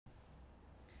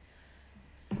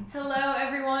Hello,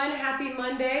 everyone. Happy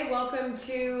Monday. Welcome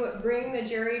to Bring the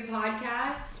Jury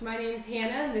podcast. My name's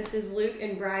Hannah, and this is Luke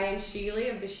and Brian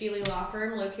Sheely of the Sheely Law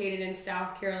Firm located in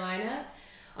South Carolina.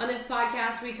 On this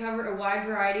podcast, we cover a wide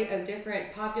variety of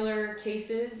different popular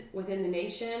cases within the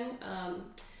nation.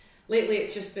 Lately,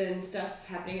 it's just been stuff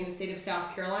happening in the state of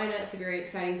South Carolina. It's a very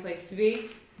exciting place to be.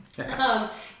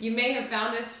 You may have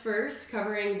found us first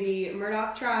covering the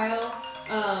Murdaugh trial.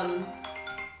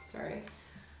 Sorry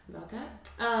about that.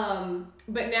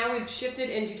 But now we've shifted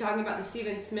into talking about the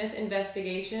Stephen Smith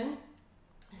investigation.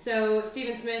 So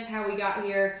Stephen Smith, how we got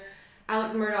here,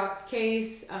 Alex Murdaugh's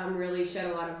case really shed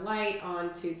a lot of light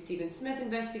onto the Stephen Smith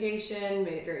investigation,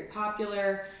 made it very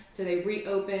popular. So they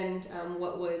reopened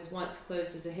what was once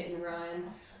closed as a hit and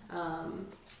run,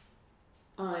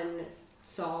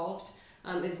 unsolved.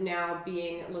 Is now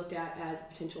being looked at as a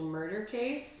potential murder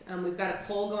case. We've got a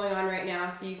poll going on right now,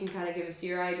 so you can kind of give us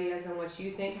your ideas on what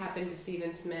you think happened to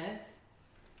Stephen Smith.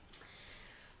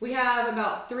 We have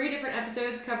about 3 different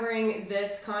episodes covering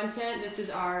this content. This is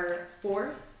our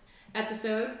 4th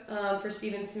episode for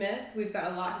Stephen Smith. We've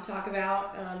got a lot to talk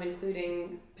about,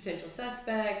 including potential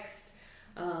suspects,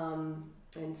 and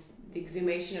the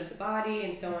exhumation of the body,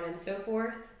 and so on and so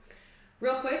forth.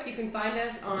 Real quick, you can find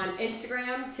us on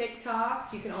Instagram,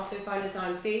 TikTok. You can also find us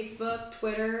on Facebook,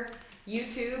 Twitter,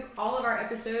 YouTube. All of our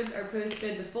episodes are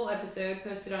posted, the full episode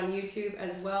posted on YouTube,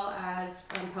 as well as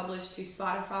published to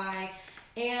Spotify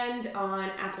and on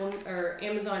Apple or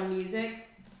Amazon Music.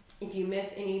 If you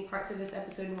miss any parts of this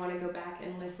episode and want to go back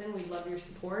and listen, we'd love your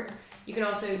support. You can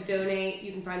also donate.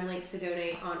 You can find links to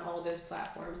donate on all those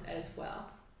platforms as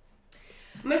well.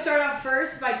 I'm going to start off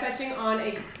first by touching on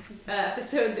a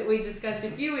episode that we discussed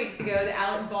a few weeks ago, the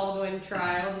Alec Baldwin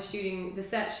trial, the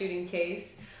set shooting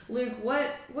case. Luke,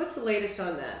 what's the latest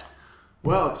on that?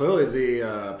 Well, clearly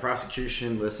the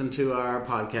prosecution listened to our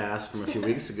podcast from a few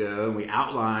weeks ago, and we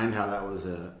outlined how that was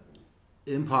a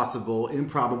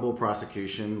improbable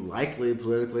prosecution, likely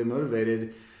politically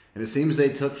motivated, and it seems they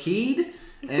took heed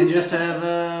and just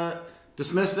have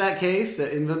dismissed that case,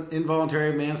 that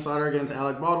involuntary manslaughter against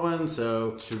Alec Baldwin.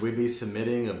 So should we be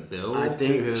submitting a bill to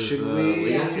his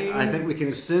legal team? I think we can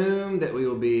assume that we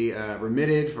will be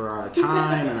remitted for our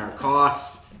time and our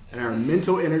costs and our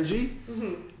mental energy.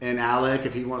 Mm-hmm. And Alec,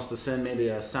 if he wants to send maybe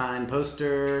a signed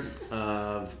poster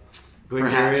of Glenn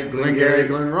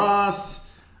Ross,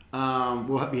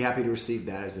 we'll be happy to receive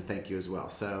that as a thank you as well.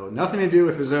 So nothing to do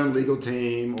with his own legal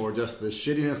team or just the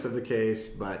shittiness of the case,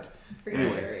 but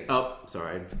anyway. Oh,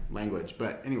 sorry, language.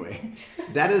 But anyway,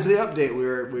 that is the update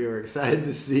we were excited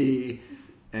to see,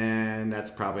 and that's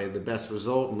probably the best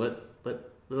result. And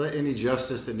let any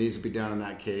justice that needs to be done in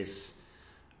that case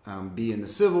be in the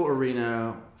civil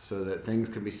arena so that things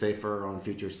can be safer on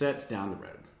future sets down the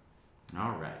road.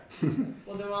 All right.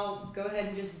 Well, then I'll go ahead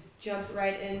and just jump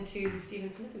right into the Stephen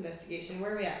Smith investigation.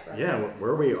 Where are we at, Brian? Yeah,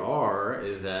 where we are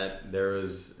is that there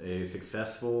was a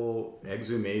successful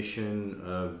exhumation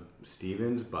of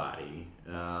Stephen's body,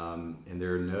 and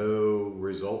there are no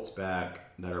results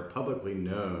back that are publicly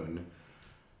known.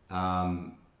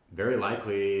 Very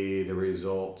likely the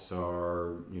results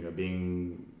are,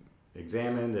 being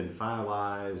examined and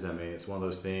finalized. I mean, it's one of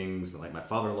those things, like my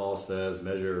father-in-law says,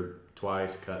 measure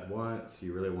twice, cut once.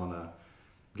 You really want to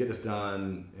get this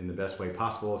done in the best way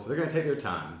possible. So they're going to take their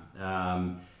time.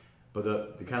 But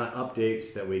the kind of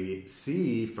updates that we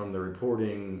see from the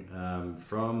reporting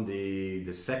from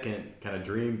the second kind of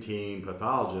dream team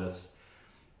pathologist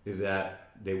is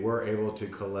that they were able to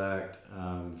collect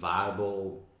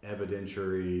viable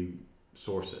evidentiary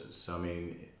sources. So, I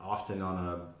mean, often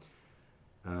on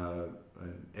an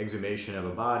exhumation of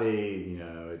a body,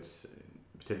 it's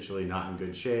potentially not in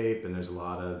good shape and there's a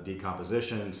lot of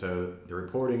decomposition. So the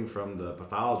reporting from the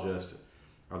pathologist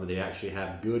are that they actually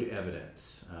have good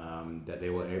evidence that they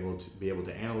will be able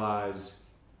to analyze,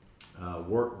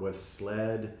 work with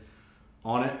SLED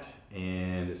on it,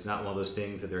 and it's not one of those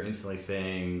things that they're instantly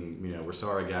saying, we're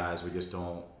sorry guys, we just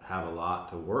don't have a lot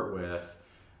to work with.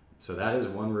 So that is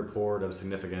one report of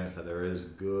significance, that there is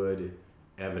good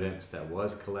evidence that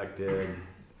was collected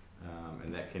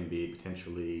and that can be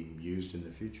potentially used in the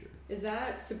future. Is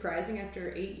that surprising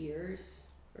after 8 years,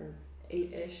 or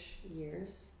 8-ish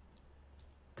years?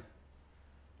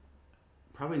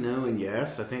 Probably no and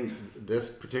yes. I think this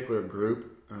particular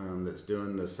group that's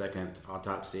doing the second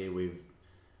autopsy, we've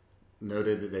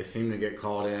noted that they seem to get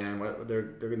called in.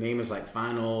 Their name is like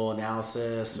Final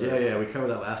Analysis. Yeah, we covered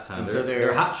that last time.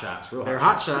 They're hot shots, They're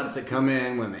hot shots that come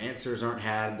in when the answers aren't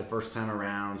had the first time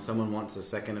around. Someone wants a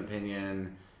second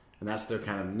opinion, and that's their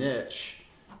kind of niche.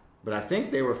 but I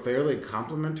think they were fairly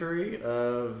complimentary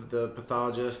of the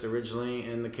pathologist originally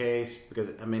in the case, because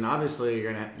I mean, obviously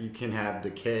you can have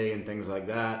decay and things like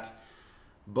that,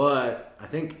 but I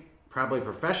think probably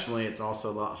professionally it's also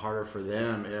a lot harder for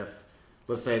them if,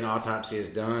 let's say, an autopsy is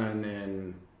done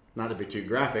and, not to be too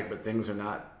graphic, but things are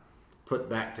not put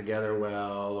back together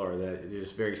well, or that it's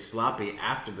just very sloppy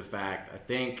after the fact. I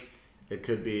think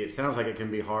it sounds like it can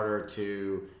be harder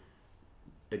to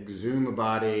exhume a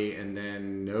body and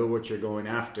then know what you're going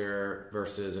after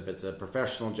versus if it's a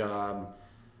professional job,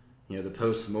 the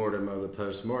post-mortem of the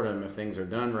post-mortem. If things are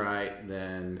done right,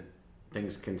 then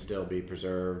things can still be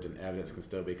preserved and evidence can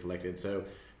still be collected. So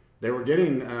they were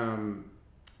getting,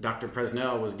 Dr.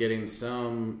 Presnell was getting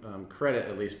some credit,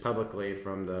 at least publicly,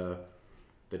 from the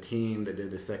team that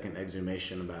did the second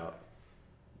exhumation about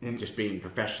just being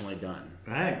professionally done.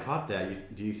 I hadn't caught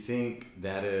that. Do you think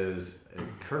that is a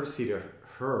courtesy to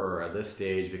her at this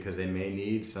stage because they may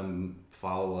need some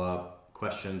follow-up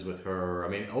questions with her? I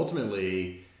mean,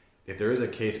 ultimately, if there is a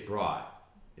case brought,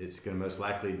 it's going to most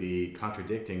likely be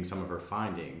contradicting some of her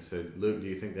findings. So, Luke, do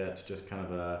you think that's just kind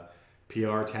of a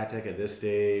PR tactic at this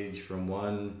stage from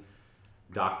one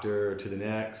doctor to the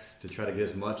next to try to get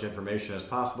as much information as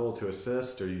possible to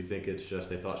assist, or do you think it's just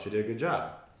they thought she did a good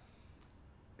job?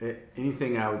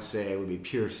 Anything I would say would be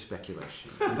pure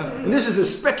speculation. And this is a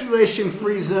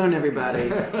speculation-free zone,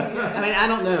 everybody. I mean, I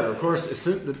don't know. Of course,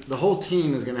 the whole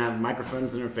team is going to have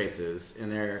microphones in their faces,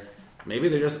 and maybe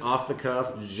they're just off the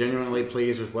cuff, genuinely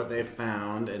pleased with what they've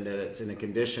found, and that it's in a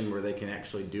condition where they can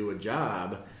actually do a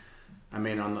job. I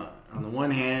mean, on the one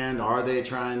hand, are they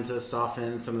trying to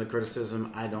soften some of the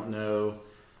criticism? I don't know.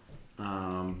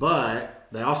 But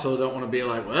they also don't want to be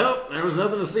like, well, there was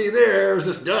nothing to see there. It was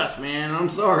just dust, man. I'm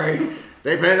sorry.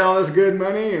 They paid all this good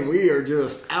money, and we are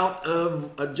just out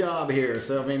of a job here.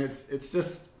 So, I mean, it's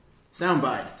just sound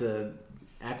bites to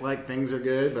act like things are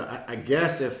good. But I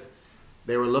guess if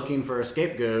they were looking for a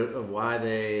scapegoat of why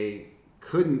they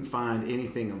couldn't find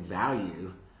anything of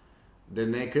value,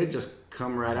 then they could just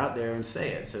come right out there and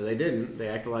say it. So they didn't. They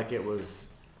acted like it was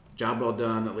job well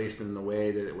done, at least in the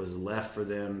way that it was left for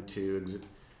them to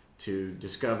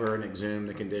discover and exhume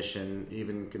the condition,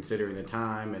 even considering the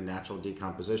time and natural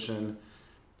decomposition.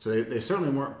 So they certainly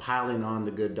weren't piling on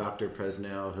the good Dr.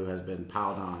 Presnell, who has been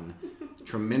piled on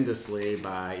tremendously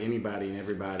by anybody and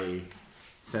everybody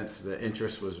since the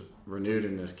interest was renewed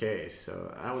in this case.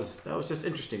 So that was just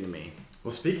interesting to me.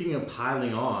 Well, speaking of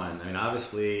piling on, I mean,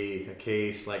 obviously a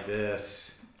case like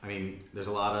this, I mean, there's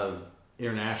a lot of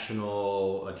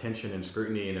international attention and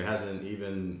scrutiny, and we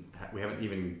haven't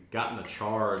even gotten a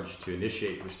charge to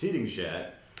initiate proceedings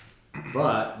yet,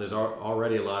 but there's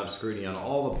already a lot of scrutiny on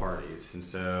all the parties. And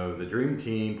so the dream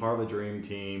team, part of the dream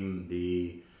team,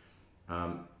 the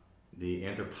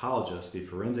anthropologist, the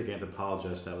forensic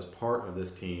anthropologist that was part of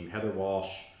this team, Heather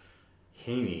Walsh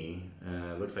Haney,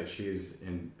 looks like she's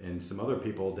and some other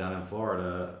people down in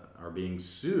Florida are being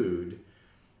sued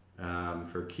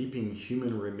for keeping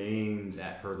human remains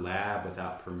at her lab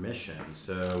without permission.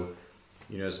 So,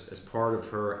 as part of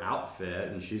her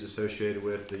outfit, and she's associated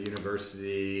with the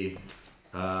university,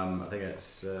 I think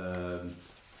it's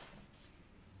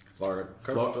Florida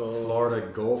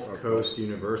Gulf Coast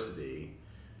University.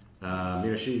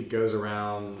 She goes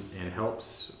around and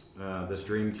helps this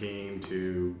dream team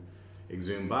to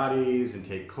exhume bodies and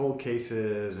take cold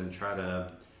cases and try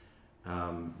to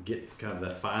get kind of the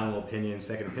final opinion,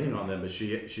 second opinion on them. But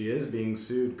she is being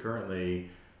sued currently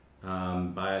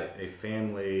by a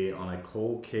family on a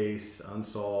cold case,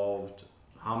 unsolved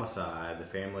homicide. The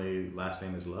family last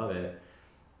name is Lovett,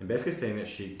 and basically saying that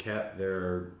she kept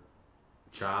their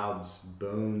child's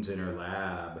bones in her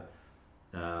lab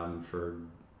for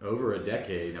over a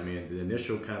decade. I mean, the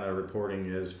initial kind of reporting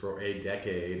is for a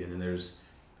decade, and then there's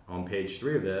on page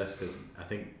 3 of this, I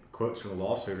think quotes from the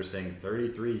lawsuit are saying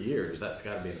 33 years. That's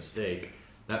got to be a mistake.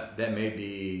 That may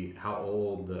be how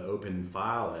old the open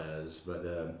file is, but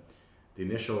the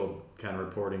initial kind of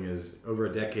reporting is over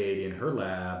a decade in her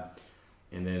lab,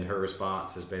 and then her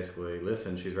response is basically,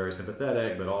 listen, she's very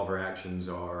sympathetic, but all of her actions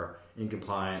are in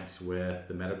compliance with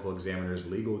the medical examiner's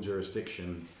legal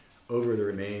jurisdiction over the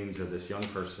remains of this young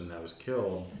person that was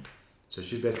killed. So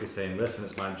she's basically saying, listen,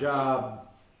 it's my job.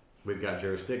 We've got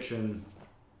jurisdiction,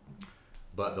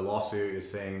 but the lawsuit is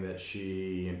saying that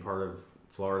she, in part of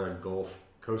Florida Gulf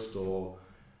Coastal,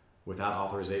 without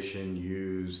authorization,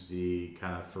 used the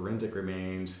kind of forensic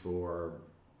remains for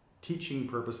teaching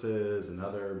purposes and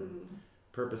other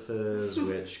purposes,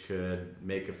 which could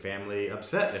make a family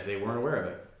upset if they weren't aware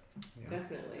of it. Yeah.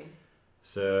 Definitely.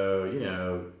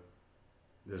 So,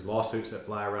 there's lawsuits that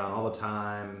fly around all the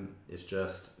time. It's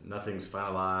just nothing's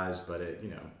finalized, but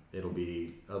it'll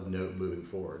be of note moving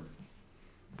forward.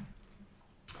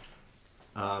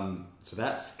 So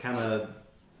that's kind of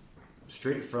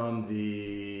straight from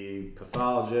the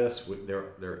pathologist.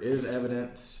 There is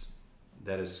evidence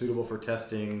that is suitable for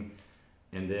testing,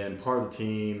 and then part of the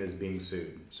team is being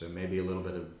sued. So maybe a little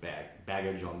bit of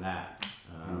baggage on that.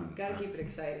 Gotta keep it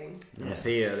exciting. Yeah,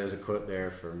 see, there's a quote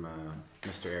there from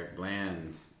Mr. Eric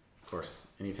Bland. Of course,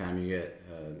 anytime you get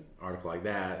an article like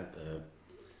that, the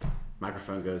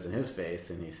microphone goes in his face,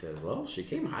 and he says, "Well, she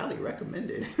came highly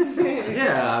recommended."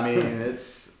 Yeah, I mean,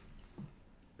 that's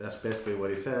basically what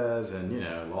he says,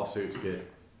 and lawsuits get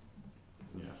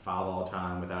filed all the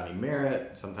time without any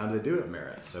merit. Sometimes they do have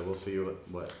merit, so we'll see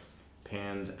what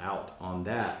pans out on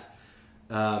that.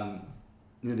 The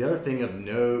other thing of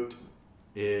note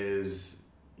is,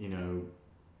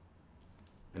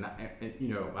 and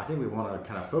I think we want to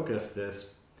kind of focus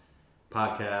this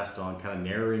podcast on kind of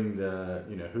narrowing the,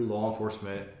 who law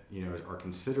enforcement, are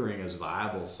considering as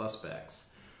viable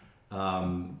suspects.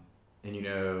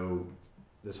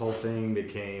 This whole thing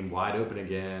became wide open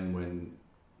again when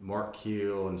Mark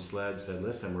Keel and SLED said,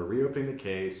 listen, we're reopening the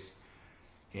case,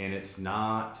 and it's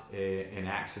not an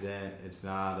accident, it's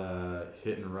not a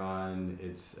hit and run,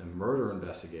 it's a murder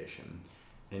investigation.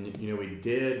 And, we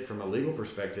did, from a legal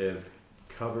perspective,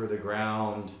 cover the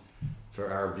ground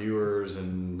for our viewers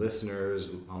and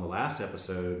listeners on the last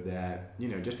episode that,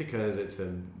 just because it's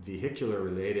a vehicular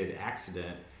related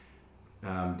accident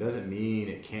doesn't mean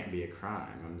it can't be a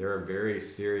crime. There are very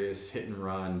serious hit and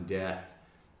run death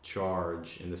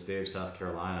charge in the state of South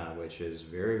Carolina, which is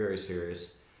very, very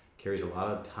serious, carries a lot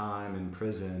of time in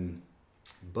prison.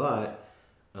 But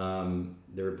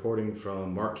the reporting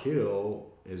from Mark Keel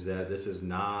is that this is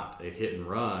not a hit and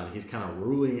run. He's kind of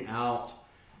ruling out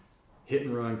hit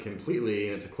and run completely,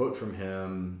 and it's a quote from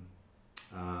him,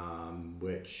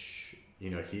 which,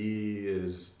 he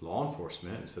is law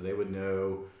enforcement, so they would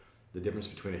know the difference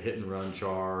between a hit and run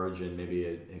charge and maybe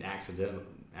an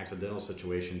accidental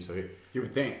situation. So you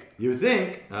would think,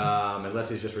 unless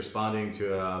he's just responding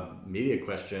to a media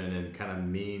question and kind of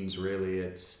means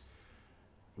really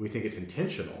we think it's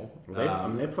intentional.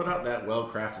 They put out that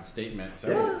well-crafted statement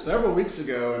several weeks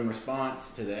ago in response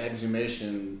to the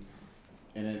exhumation,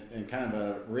 and kind of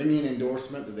a ringing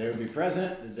endorsement that they would be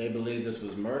present, that they believe this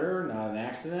was murder, not an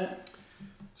accident.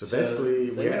 So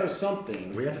basically, they know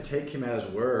something. We have to take him at his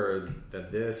word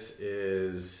that this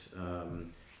is,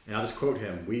 and I'll just quote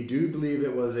him, "We do believe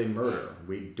it was a murder.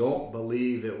 We don't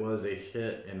believe it was a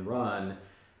hit and run."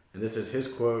 And this is his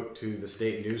quote to the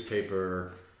state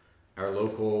newspaper, our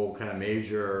local kind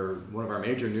of one of our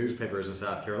major newspapers in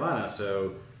South Carolina.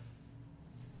 So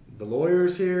the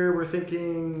lawyers here were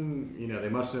thinking, they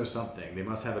must know something. They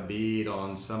must have a bead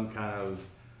on some kind of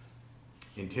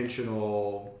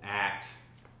intentional act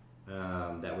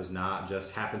that was not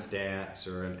just happenstance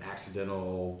or an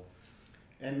accidental.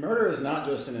 And murder is not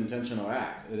just an intentional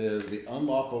act. It is the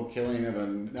unlawful killing of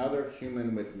another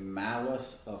human with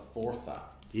malice aforethought.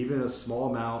 Even a small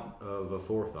amount of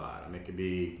aforethought. It could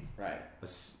be right.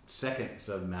 Seconds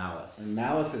of malice. And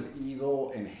malice is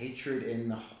evil and hatred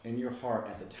in your heart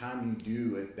at the time you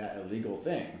do that illegal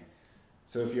thing.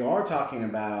 So if you are talking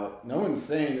about, no one's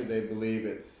saying that they believe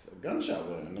it's a gunshot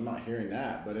wound. I'm not hearing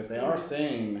that. But if they are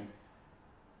saying,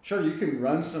 sure, you can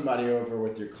run somebody over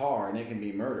with your car and it can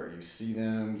be murder. You see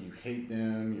them, you hate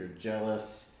them, you're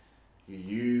jealous, you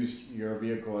use your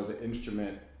vehicle as an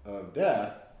instrument of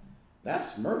death.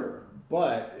 That's murder.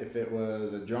 But if it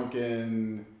was a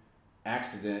drunken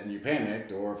accident and you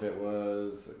panicked, or if it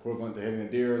was equivalent to hitting a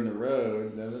deer in the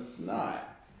road, then it's not.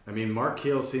 I mean, Mark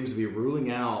Keel seems to be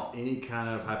ruling out any kind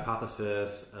of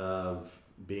hypothesis of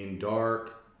being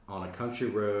dark on a country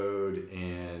road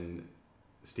and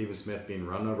Stephen Smith being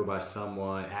run over by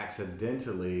someone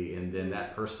accidentally and then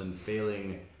that person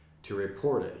failing to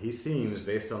report it. He seems,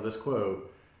 based on this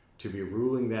quote, to be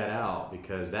ruling that out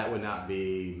because that would not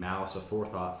be malice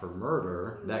aforethought for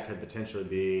murder. That could potentially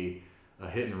be a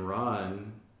hit and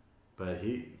run. But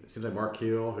it seems like Mark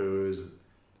Keel, who is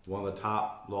one of the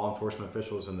top law enforcement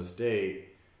officials in the state,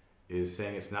 is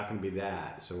saying it's not going to be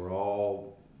that. So we're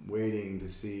all waiting to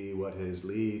see what his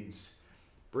leads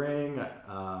bring.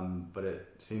 But it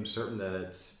seems certain that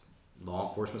it's law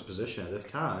enforcement's position at this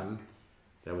time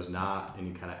that was not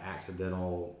any kind of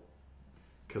accidental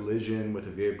collision with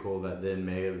a vehicle that then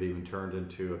may have even turned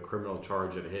into a criminal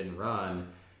charge of hit and run.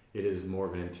 It is more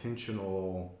of an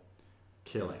intentional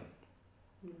killing.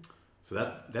 So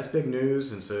that's big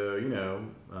news, and so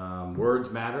words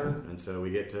matter, and so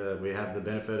we have the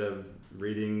benefit of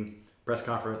reading press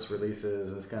conference releases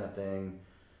and this kind of thing.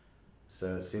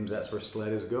 So it seems that's where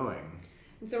SLED is going.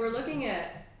 And so we're looking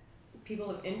at people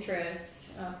of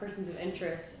interest, persons of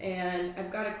interest, and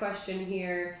I've got a question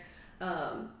here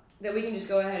that we can just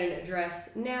go ahead and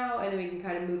address now, and then we can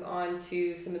kind of move on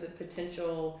to some of the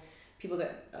potential people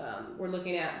that we're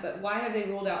looking at. But why have they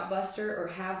ruled out Buster, or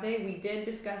have they? We did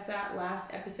discuss that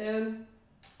last episode.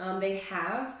 They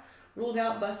have ruled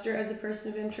out Buster as a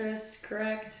person of interest,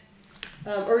 correct?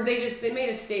 Or they made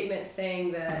a statement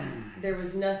saying that there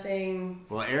was nothing.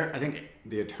 Well, I think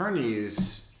the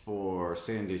attorneys for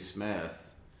Sandy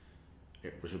Smith,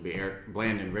 which would be Eric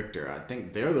Bland and Richter, I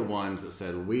think they're the ones that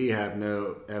said we have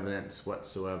no evidence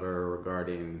whatsoever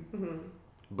regarding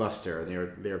Buster.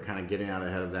 They were kind of getting out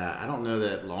ahead of that. I don't know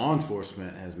that law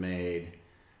enforcement has made,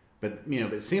 but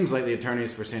it seems like the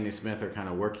attorneys for Sandy Smith are kind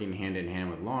of working hand in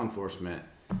hand with law enforcement.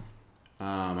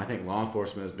 I think law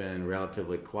enforcement has been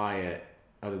relatively quiet,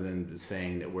 other than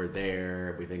saying that we're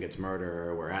there, we think it's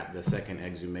murder, we're at the second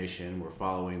exhumation, we're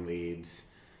following leads.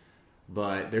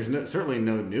 But there's certainly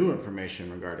no new information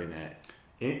regarding it.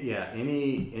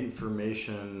 Any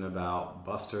information about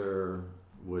Buster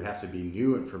would have to be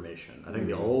new information. I think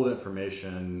the old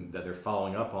information that they're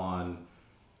following up on,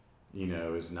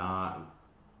 is not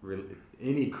really,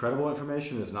 any credible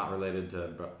information is not related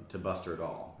to Buster at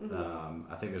all.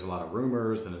 I think there's a lot of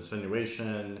rumors and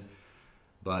insinuation,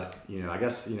 but I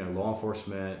guess law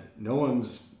enforcement.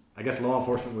 Law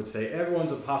enforcement would say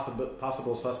everyone's a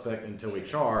possible suspect until we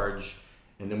charge,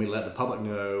 and then we let the public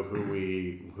know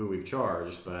who we've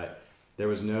charged. But there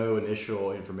was no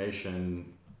initial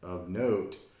information of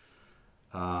note.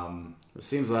 It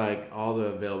seems like all the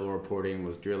available reporting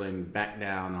was drilling back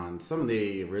down on some of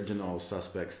the original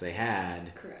suspects they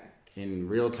had. Correct. In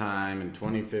real time in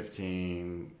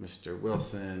 2015, Mr.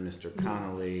 Wilson, Mr.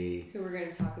 Connolly. Who we're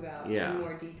going to talk about in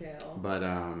more detail. But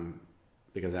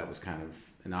because that was kind of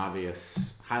an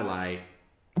obvious highlight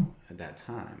at that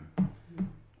time.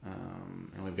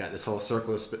 And we've got this whole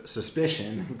circle of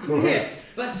suspicion, of course. Yeah.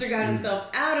 Buster got himself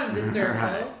out of the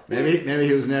circle. Right. Maybe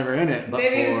he was never in it. But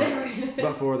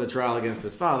but for the trial against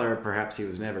his father, perhaps he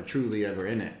was never truly ever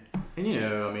in it.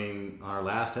 And our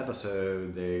last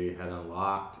episode, they had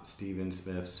unlocked Stephen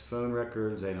Smith's phone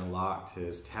records. They'd unlocked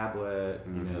his tablet.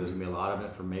 There's gonna be a lot of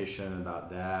information about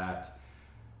that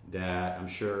I'm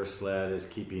sure SLED is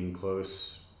keeping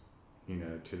close,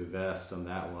 to the vest on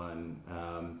that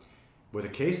one. With a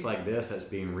case like this that's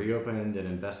being reopened and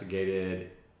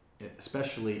investigated,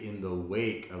 especially in the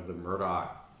wake of the Murdaugh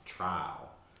trial,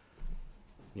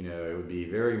 it would be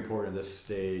very important at this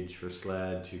stage for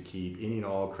SLED to keep any and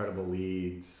all credible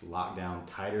leads locked down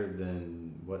tighter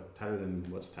than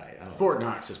what's tight. Fort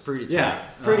Knox is pretty tight. Yeah,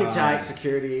 pretty tight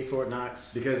security. Fort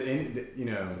Knox, because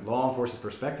law enforcement's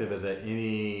perspective is that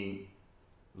any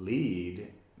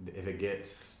lead, if it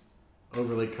gets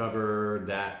overly covered,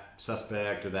 that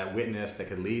suspect or that witness that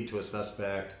could lead to a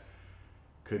suspect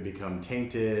could become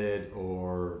tainted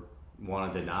or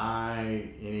want to deny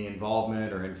any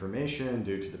involvement or information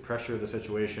due to the pressure of the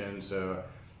situation. So,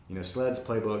 SLED's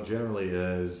playbook generally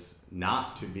is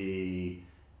not to be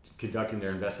conducting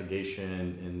their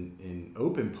investigation in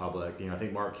open public. I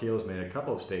think Mark Keel's made a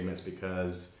couple of statements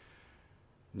because,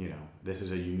 this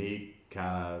is a unique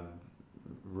kind of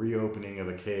reopening of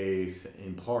a case,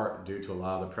 in part due to a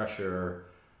lot of the pressure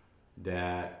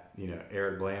that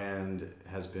Eric Bland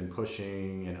has been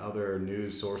pushing and other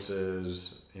news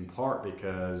sources, in part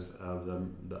because of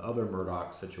the other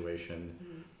Murdaugh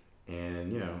situation.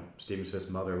 And Stephen Smith's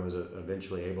mother was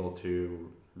eventually able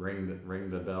to ring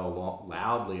the bell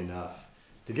loudly enough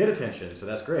to get attention, so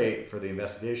that's great for the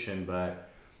investigation. But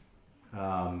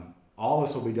all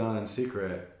this will be done in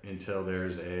secret until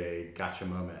there's a gotcha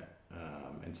moment,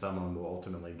 and someone will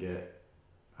ultimately get,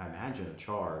 I imagine, a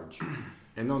charge.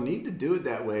 And they'll need to do it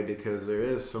that way because there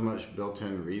is so much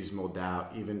built-in reasonable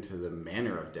doubt, even to the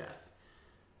manner of death.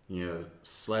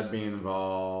 SLED being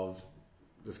involved,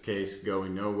 this case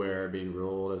going nowhere, being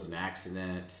ruled as an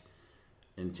accident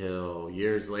until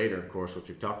years later, of course, which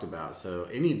we've talked about. So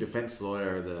any defense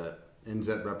lawyer that ends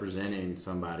up representing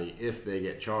somebody, if they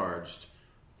get charged,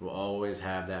 will always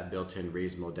have that built-in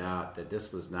reasonable doubt that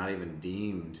this was not even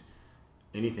deemed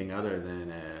anything other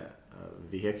than a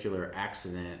vehicular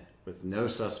accident with no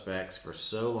suspects for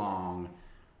so long,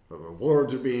 but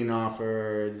rewards are being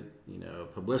offered,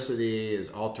 publicity is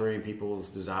altering people's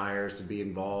desires to be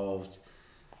involved.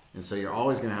 And so you're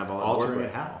always going to have all that Altering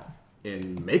work how?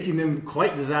 in making them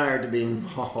quite desire to be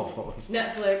involved.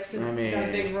 Netflix has got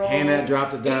a big role. Hannah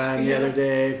dropped a dime the HBO. other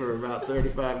day for about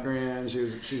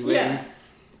 $35,000. She's waiting. Yeah.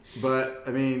 But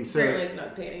Apparently it's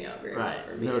not panning out very well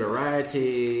for me.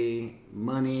 Notoriety,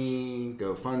 money,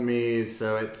 GoFundMes.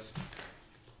 So it's,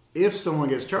 if someone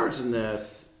gets charged in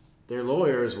this, their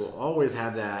lawyers will always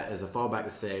have that as a fallback to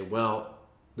say, well,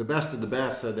 the best of the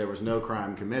best said there was no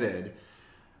crime committed.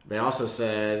 They also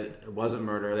said it wasn't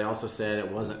murder. They also said it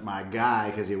wasn't my guy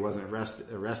because he wasn't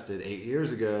arrested 8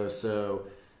 years ago. So,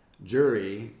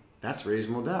 jury, that's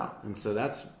reasonable doubt. And so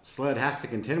SLED has to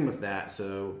contend with that.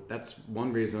 So that's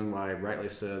one reason why, rightly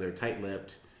so, they're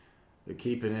tight-lipped. They're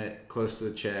keeping it close to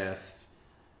the chest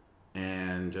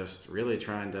and just really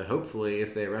trying to, hopefully,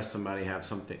 if they arrest somebody, have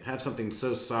something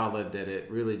so solid that it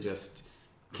really just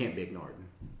can't be ignored.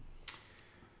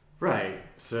 Right.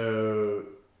 So,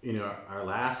 our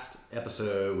last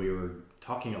episode, we were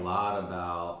talking a lot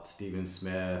about Stephen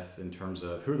Smith in terms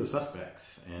of who are the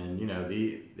suspects. And,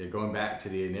 they're going back to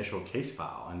the initial case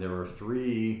file. And there were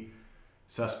 3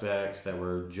 suspects that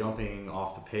were jumping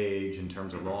off the page in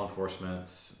terms of law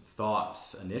enforcement's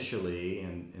thoughts initially.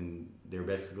 And they're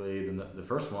basically, the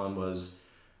first one was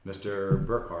Mr.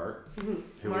 Burkhart.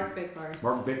 Mark Bickhardt.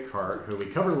 Mark Bickhardt, who we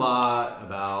covered a lot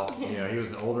about, he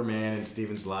was an older man in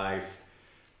Stephen's life.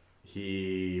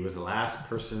 He was the last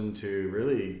person to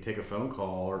really take a phone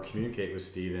call or communicate with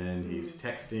Stephen. He's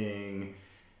texting.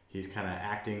 He's kind of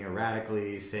acting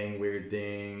erratically, saying weird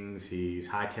things. He's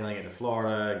hightailing it to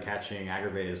Florida and catching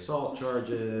aggravated assault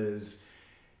charges.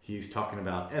 He's talking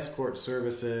about escort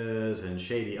services and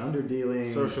shady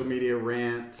underdealing. Social media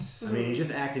rants. I mean, he's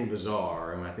just acting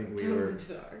bizarre. And I think we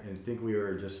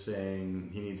were just saying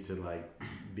he needs to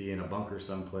be in a bunker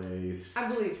someplace. I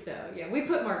believe so. Yeah, we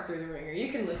put Mark through the ringer.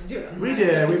 You can listen to it. We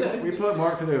did. We put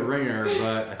Mark through the ringer,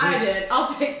 but I did.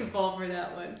 I'll take the fall for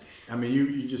that one. I mean,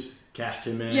 you just cashed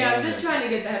him in. Yeah, I'm just trying to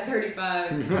get that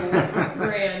 35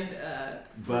 grand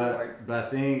reward. But I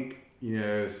think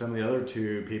some of the other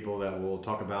 2 people that we'll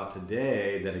talk about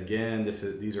today. That again,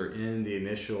 these are in the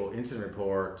initial incident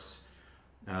reports.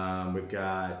 We've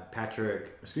got Patrick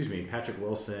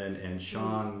Wilson and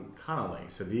Sean Connolly.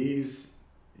 So these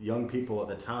young people at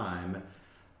the time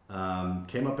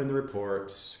came up in the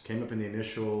reports, came up in the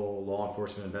initial law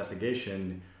enforcement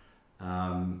investigation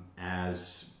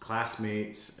as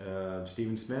classmates of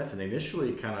Stephen Smith, and they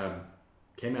initially kind of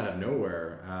came out of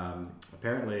nowhere.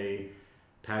 Apparently,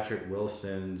 Patrick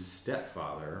Wilson's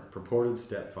purported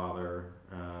stepfather,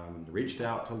 reached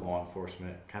out to law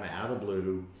enforcement kind of out of the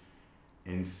blue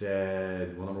and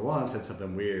said, well, number one, said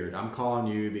something weird. I'm calling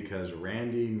you because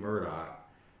Randy Murdoch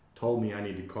told me I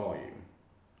need to call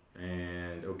you.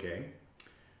 And okay.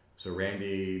 So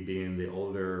Randy being the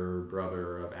older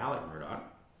brother of Alec Murdoch.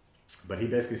 But he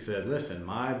basically said, listen,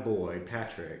 my boy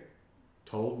Patrick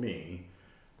told me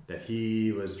that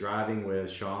he was driving with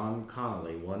Sean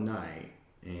Connolly one night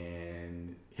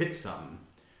and hit something.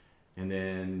 And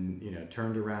then,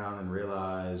 turned around and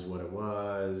realized what it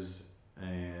was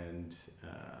and,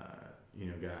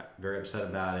 got very upset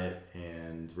about it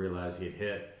and realized he had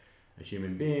hit a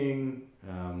human being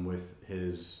with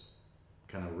his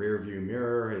kind of rear view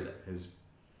mirror, his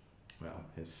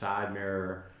side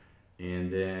mirror.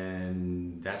 And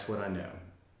then that's what I know.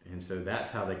 And so that's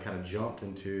how they kind of jumped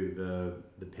into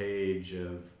the page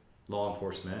of law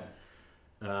enforcement.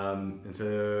 And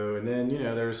then,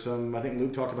 there's some, I think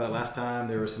Luke talked about it last time,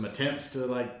 there were some attempts to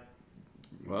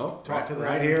talk to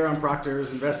right here on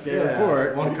Proctor's investigative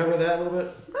report. Want to cover that a little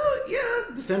bit? Well, yeah,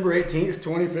 December 18th,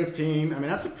 2015. I mean,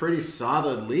 that's a pretty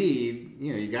solid lead.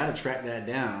 You got to track that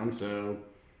down. So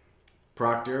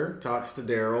Proctor talks to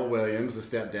Daryl Williams,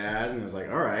 the stepdad, and is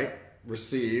like, all right,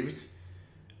 received.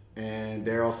 And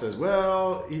Daryl says,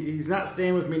 well, he's not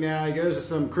staying with me now. He goes to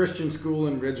some Christian school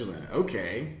in Ridgeland.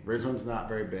 Okay, Ridgeland's not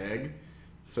very big.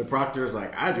 So Proctor's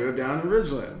like, I drove down to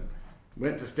Ridgeland.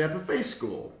 Went to Step of Faith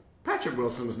school. Patrick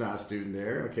Wilson was not a student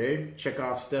there. Okay, check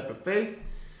off Step of Faith.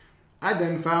 I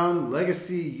then found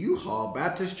Legacy U-Haul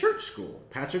Baptist Church School.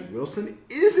 Patrick Wilson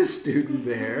is a student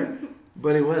there,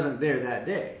 but he wasn't there that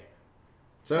day.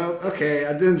 So, okay,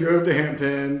 I then drove to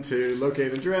Hampton to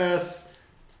locate address.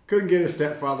 Couldn't get his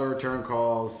stepfather return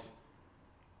calls.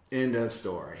 End of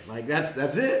story.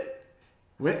 That's it.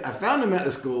 I found him at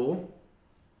the school.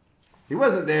 He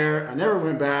wasn't there. I never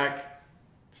went back.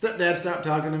 Stepdad stopped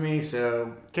talking to me,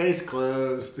 so case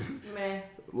closed. Meh.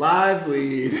 Live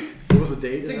lead. What was the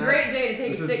date? It's a great day to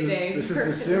take a sick day. This is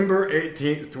December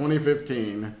 18th,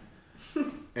 2015.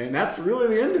 And that's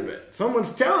really the end of it.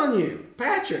 Someone's telling you,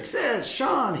 Patrick says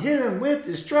Sean hit him with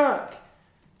his truck.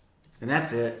 And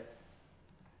that's it.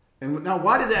 And now,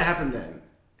 why did that happen then?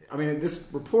 I mean, this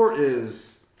report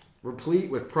is replete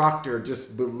with Proctor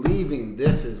just believing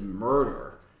this is murder.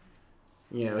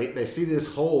 They see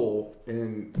this hole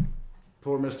in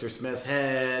poor Mr. Smith's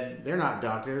head. They're not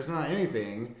doctors, not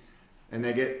anything. And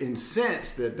they get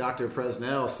incensed that Dr.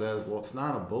 Presnell says, well, it's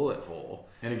not a bullet hole.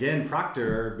 And again,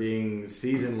 Proctor, being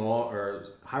seasoned law or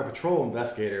highway patrol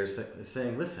investigators, is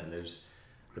saying, listen, there's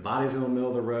the body's in the middle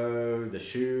of the road, the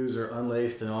shoes are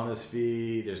unlaced and on his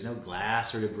feet, there's no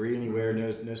glass or debris anywhere,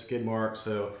 no skid marks.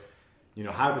 So,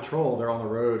 highway patrol, they're on the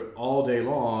road all day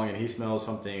long, and he smells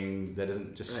something that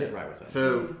doesn't just sit right with him.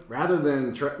 So rather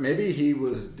than maybe he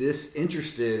was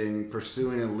disinterested in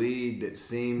pursuing a lead that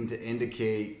seemed to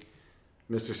indicate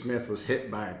Mr. Smith was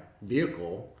hit by a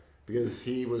vehicle, because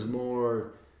he was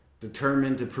more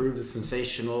determined to prove the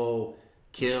sensational,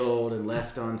 killed and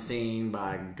left on scene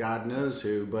by God knows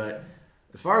who. But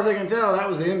as far as I can tell, that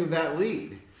was the end of that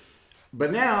lead.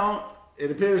 But now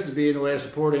it appears to be, in the latest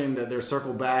reporting, that they're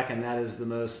circled back, and that is the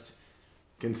most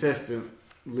consistent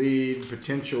lead,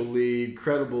 potential lead,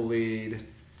 credible lead.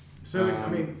 So,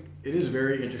 it is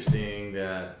very interesting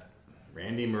that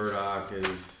Randy Murdoch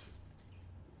is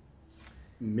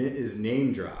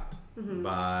name dropped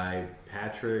by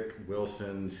Patrick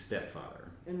Wilson's stepfather.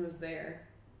 And was there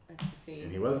at the scene.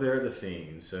 And he was there at the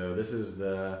scene. So this is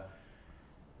the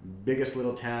biggest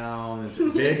little town. It's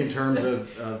big in terms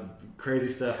of crazy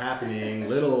stuff happening.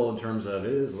 Little in terms of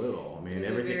it is little. I mean, It's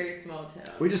everything. a very small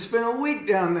town. We just spent a week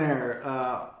down there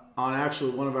on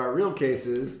actually one of our real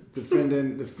cases,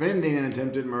 defending an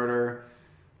attempted murder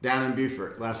down in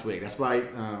Beaufort last week. That's why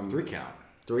 3 count.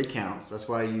 3 counts. That's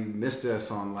why you missed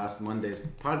us on last Monday's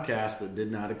podcast that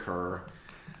did not occur.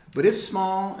 But it's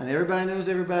small, and everybody knows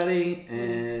everybody.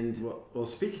 And Well,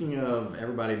 speaking of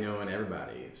everybody knowing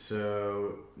everybody,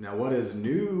 so now what is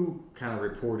new kind of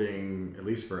reporting, at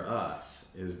least for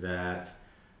us, is that,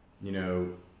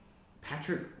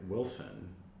 Patrick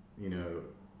Wilson,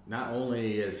 not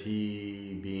only is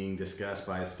he being discussed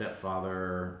by his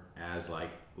stepfather as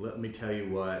like, let me tell you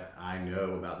what I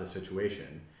know about this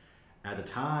situation. At the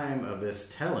time of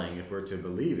this telling, if we're to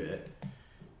believe it,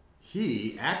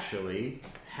 he actually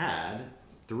had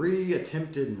 3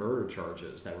 attempted murder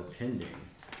charges that were pending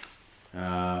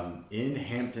in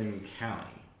Hampton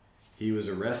County. He was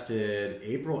arrested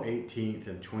April 18th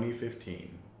of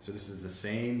 2015. So this is the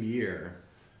same year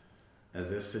as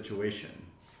this situation.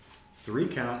 3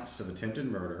 counts of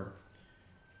attempted murder.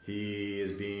 He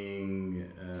is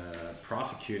being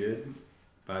prosecuted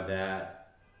by that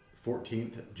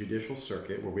 14th Judicial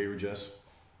Circuit, where we were just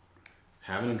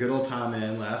having a good old time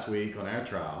in last week on our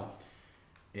trial.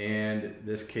 And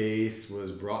this case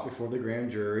was brought before the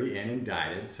grand jury and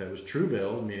indicted. So it was true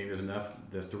billed, meaning there's enough,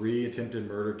 the 3 attempted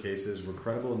murder cases were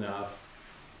credible enough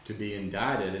to be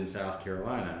indicted in South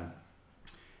Carolina.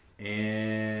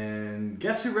 And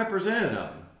guess who represented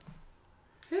them?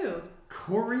 Who?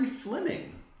 Corey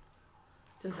Fleming.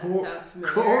 Does that sound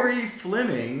familiar? Corey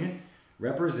Fleming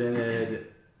represented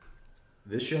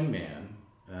this young man,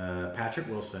 Patrick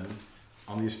Wilson,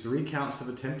 on these 3 counts of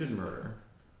attempted murder.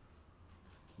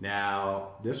 Now,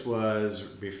 this was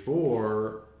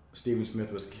before Stephen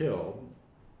Smith was killed,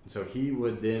 so he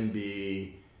would then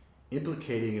be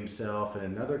implicating himself in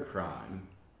another crime,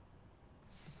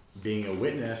 being a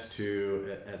witness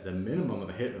to, at the minimum, of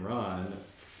a hit and run,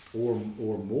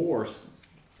 or more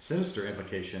sinister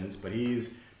implications. But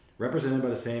he's represented by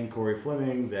the same Corey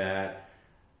Fleming that,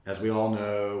 as we all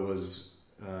know,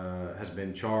 has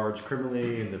been charged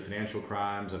criminally in the financial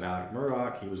crimes of Alec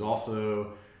Murdaugh. He was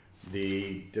also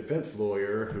the defense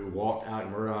lawyer who walked Alec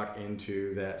Murdaugh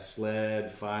into that SLED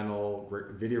final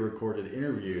video recorded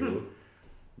interview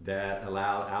that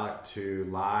allowed Alec to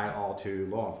lie all to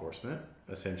law enforcement,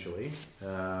 essentially.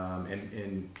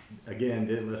 And again,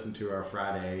 didn't listen to our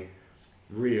Friday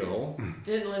reel.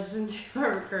 Didn't listen to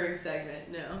our recurring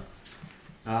segment, no.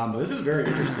 But this is very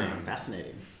interesting.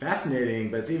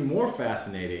 Fascinating, but it's even more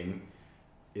fascinating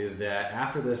is that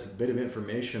after this bit of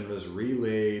information was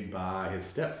relayed by his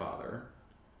stepfather,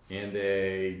 and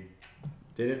they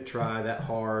didn't try that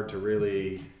hard to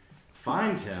really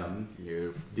find him,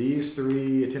 these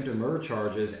 3 attempted murder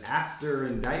charges after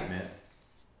indictment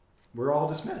were all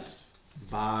dismissed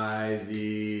by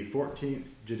the 14th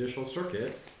Judicial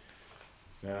Circuit,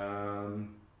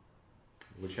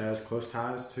 which has close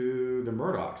ties to the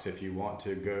Murdaughs, if you want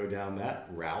to go down that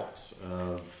route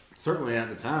of certainly at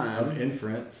the time, of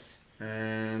inference.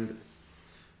 Or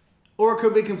it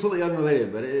could be completely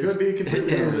unrelated, but it is a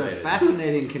unrelated.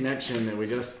 fascinating connection that we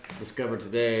just discovered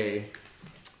today,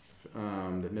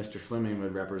 that Mr. Fleming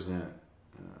would represent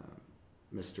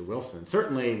Mr. Wilson.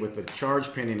 Certainly with the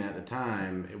charge pending at the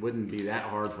time, it wouldn't be that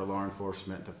hard for law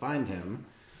enforcement to find him,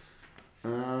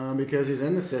 because he's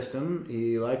in the system.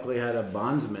 He likely had a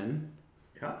bondsman,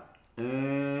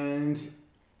 and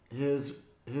his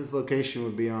location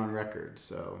would be on record.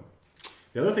 So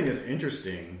the other thing that's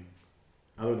interesting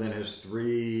other than his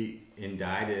 3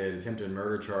 indicted attempted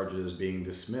murder charges being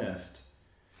dismissed,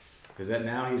 is that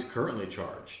now he's currently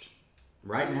charged.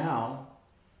 Right now,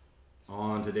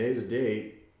 on today's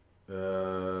date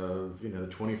of the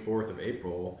 24th of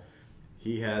April,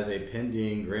 he has a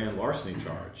pending grand larceny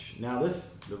charge. Now,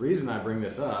 the reason I bring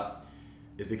this up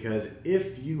is because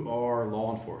if you are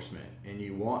law enforcement and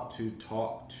you want to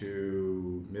talk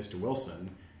to Mr.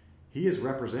 Wilson, he is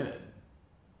represented.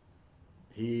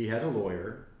 He has a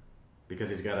lawyer because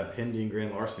he's got a pending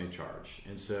grand larceny charge.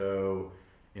 And so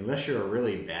unless you're a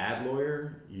really bad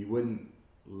lawyer, you wouldn't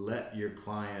let your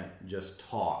client just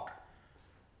talk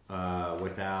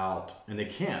and they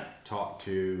can't talk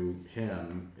to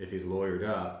him if he's lawyered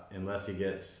up unless he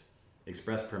gets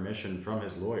express permission from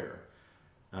his lawyer.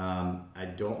 I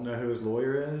don't know who his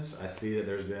lawyer is. I see that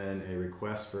there's been a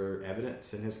request for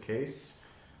evidence in his case,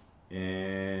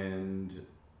 and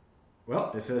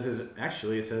well, it says he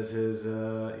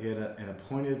had an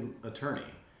appointed attorney,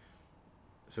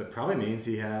 so it probably means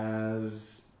he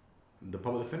has the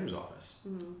public defender's office.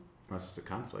 Mm-hmm. Unless it's a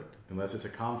conflict.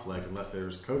 Unless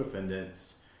there's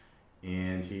co-defendants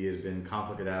and he has been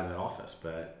conflicted out of that office.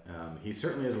 But he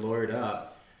certainly is lawyered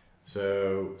up.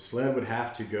 So SLED would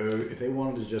have to go, if they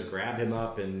wanted to just grab him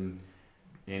up and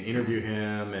interview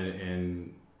him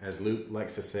and as Luke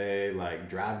likes to say, like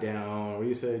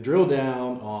drill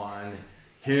down on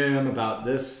him about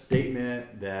this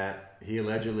statement that he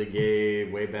allegedly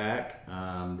gave way back,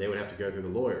 they would have to go through the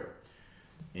lawyer.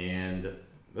 And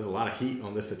there's a lot of heat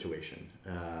on this situation.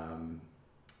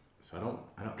 So I don't.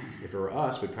 If it were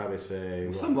us, we'd probably say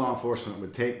some law enforcement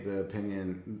would take the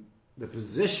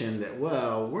position that,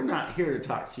 well, we're not here to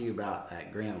talk to you about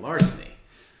that grand larceny.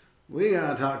 We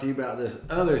gotta talk to you about this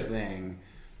other thing,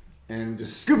 and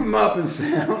just scoop them up and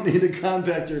say, I don't need to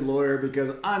contact your lawyer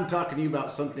because I'm talking to you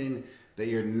about something that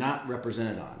you're not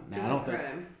represented on. Now, I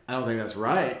don't think that's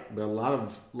right, but a lot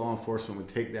of law enforcement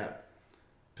would take that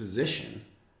position.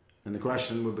 And the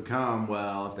question would become,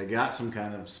 well, if they got some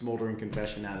kind of smoldering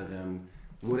confession out of him,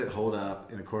 would it hold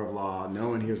up in a court of law,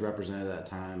 knowing he was represented at that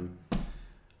time?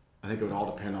 I think it would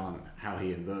all depend on how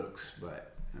he invokes.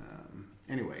 But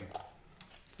anyway,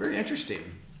 very interesting.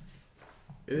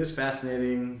 It is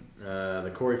fascinating.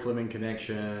 The Corey Fleming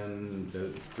connection, the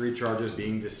 3 charges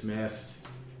being dismissed.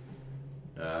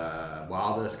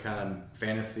 While this kind of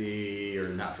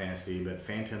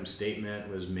phantom statement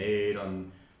was made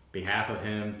on behalf of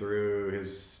him through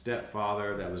his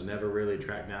stepfather that was never really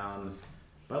tracked down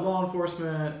by law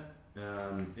enforcement.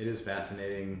 It is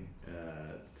fascinating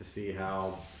to see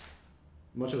how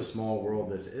much of a small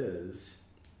world this is.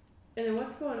 And then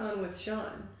what's going on with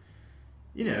Sean?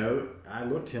 I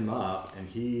looked him up, and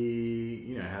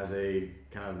he, has a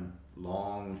kind of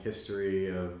long history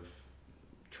of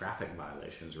traffic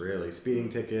violations, really. Speeding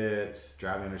tickets,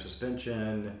 driving under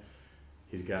suspension.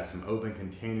 He's got some open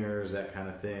containers, that kind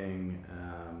of thing.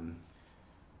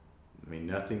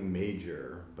 Nothing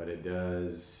major, but it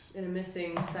does. And a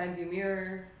missing side view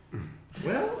mirror.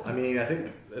 Well, I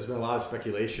think there's been a lot of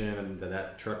speculation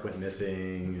that truck went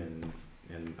missing,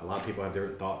 and a lot of people have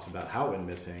different thoughts about how it went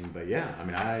missing. But yeah,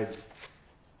 I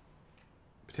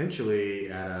potentially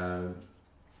at a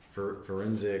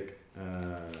forensic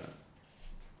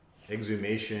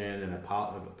exhumation and a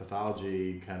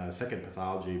pathology, kind of second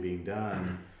pathology being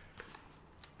done,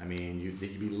 you'd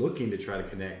be looking to try to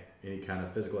connect any kind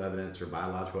of physical evidence or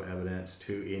biological evidence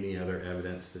to any other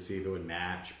evidence to see if it would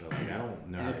match. But I don't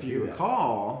know. And if you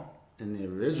recall, in the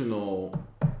original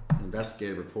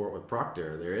investigative report with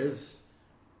Proctor, there is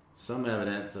some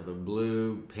evidence of a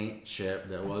blue paint chip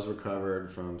that was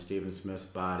recovered from Stephen Smith's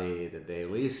body that they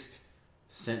at least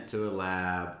sent to a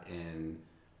lab and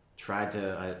tried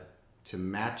to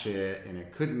match it, and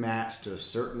it couldn't match to a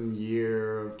certain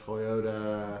year of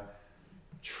Toyota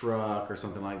truck or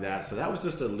something like that. So that was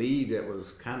just a lead that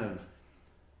was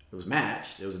it was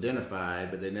matched, it was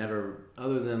identified, but they never,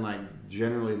 other than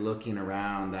generally looking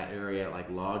around that area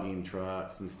at logging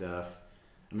trucks and stuff.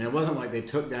 It wasn't like they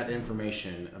took that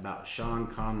information about Sean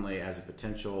Conley as a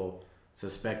potential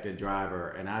suspected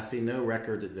driver, and I see no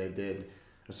record that they did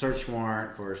a search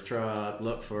warrant for his truck,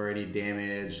 look for any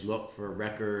damage, look for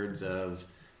records of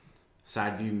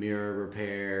side view mirror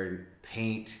repair,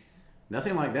 paint,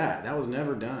 nothing like that. That was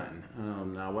never done.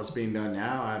 Now what's being done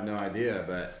now, I have no idea,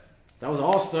 but that was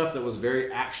all stuff that was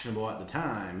very actionable at the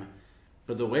time.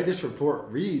 But the way this report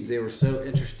reads, they were so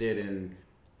interested in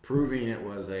proving it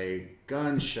was a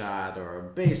gunshot or a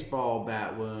baseball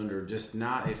bat wound or just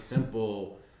not a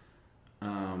simple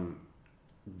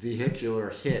vehicular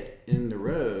hit in the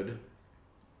road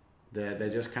that they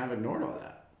just kind of ignored all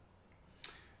that.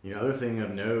 Other thing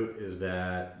of note is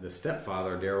that the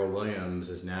stepfather, Daryl Williams,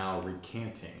 is now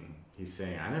recanting. He's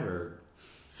saying, I never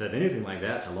said anything like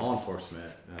that to law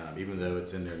enforcement, even though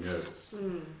it's in their notes.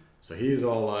 So he's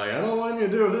all like, I don't want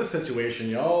anything to do with this situation.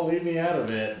 Y'all leave me out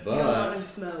of it. But you don't want to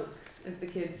smoke, as the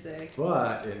kids say.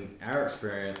 But in our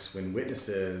experience, when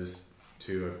witnesses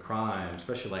to a crime,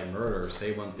 especially like murder,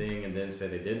 say one thing and then say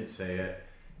they didn't say it,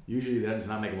 usually that does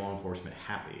not make law enforcement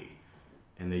happy.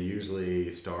 And they usually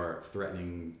start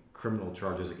threatening criminal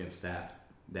charges against that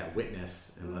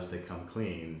witness unless they come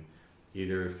clean,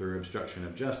 either through obstruction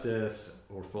of justice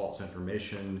or false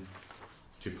information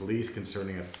to police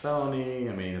concerning a felony.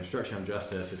 I mean, obstruction of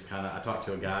justice is I talked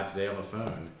to a guy today on the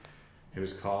phone who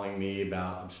was calling me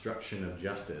about obstruction of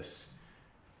justice.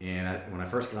 And when I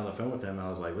first got on the phone with him, I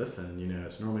was like, listen,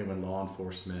 it's normally when law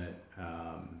enforcement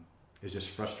is just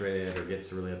frustrated or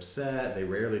gets really upset, they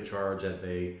rarely charge as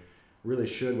they really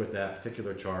should with that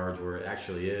particular charge where it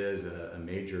actually is a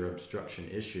major obstruction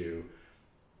issue.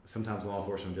 Sometimes law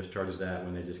enforcement just charges that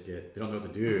when they don't know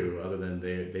what to do other than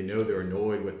they know they're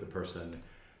annoyed with the person.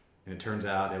 And it turns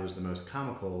out it was the most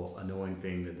comical, annoying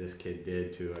thing that this kid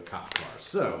did to a cop car.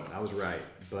 So I was right.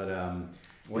 But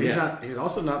he's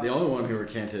also not the only one who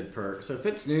recanted So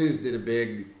Fitz News did a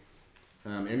big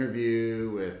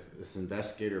interview with this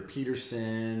investigator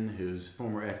Peterson, who's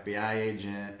former FBI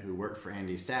agent who worked for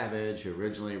Andy Savage, who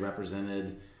originally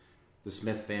represented the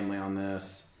Smith family on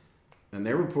this. And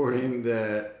they're reporting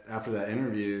that after that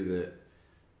interview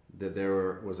that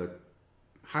there was a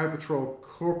Highway Patrol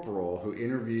corporal who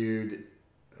interviewed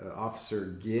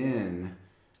Officer Ginn,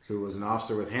 who was an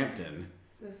officer with Hampton.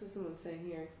 That's what someone's saying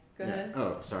here. Go ahead.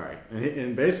 Oh, sorry.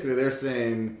 And basically they're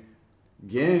saying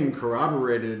Ginn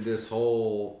corroborated this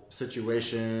whole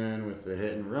situation with the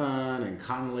hit and run and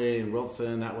Connolly and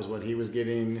Wilson. That was what he was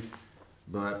getting.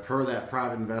 But per that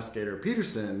private investigator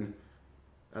Peterson,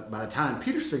 by the time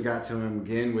Peterson got to him,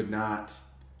 Ginn would not.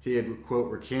 He had,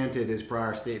 quote, recanted his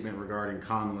prior statement regarding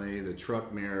Connolly, the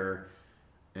truck mirror,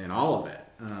 and all of it.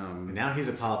 And now he's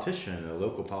a politician, a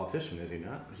local politician, is he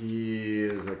not? He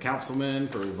is a councilman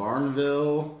for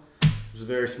Varnville, which is a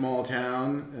very small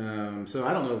town. So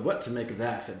I don't know what to make of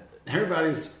that. So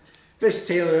everybody's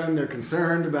fishtailing. They're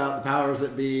concerned about the powers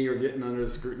that be or getting under the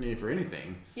scrutiny for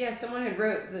anything. Yeah, someone had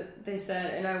wrote that they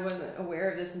said, and I wasn't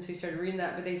aware of this until we started reading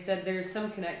that, but they said there's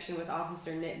some connection with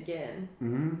Officer Nick Ginn.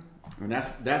 Mm-hmm. And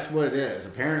that's what it is.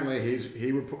 Apparently,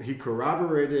 he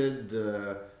corroborated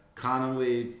the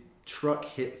Connolly truck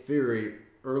hit theory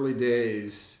early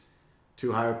days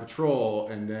to Highway Patrol,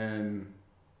 and then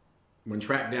when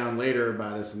tracked down later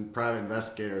by this private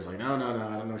investigator, is like, no, I don't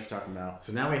know what you're talking about.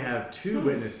 So now we have two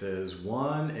witnesses,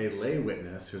 one a lay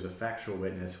witness who's a factual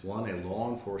witness, one a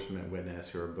law enforcement witness,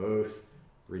 who are both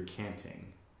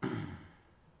recanting.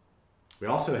 We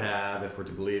also have, if we're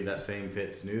to believe that same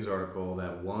Fitz News article,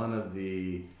 that one of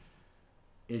the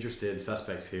interested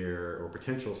suspects here, or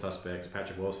potential suspects,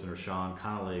 Patrick Wilson or Sean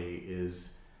Connolly,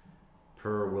 is,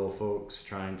 per Will Folks,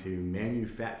 trying to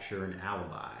manufacture an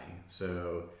alibi.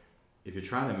 So if you're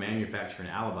trying to manufacture an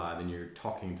alibi, then you're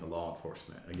talking to law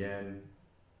enforcement. Again,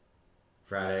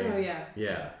 Friday. Oh, yeah.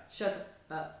 Yeah. Shut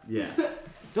the up. Yes.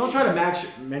 Don't try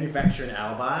to manufacture an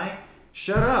alibi.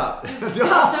 Shut up. Just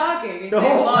stop talking.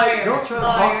 Don't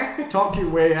try to talk your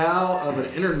way out of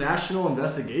an international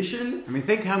investigation. I mean,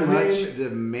 think how much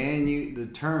the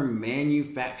term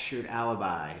manufactured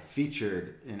alibi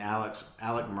featured in Alec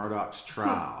Murdaugh's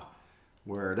trial,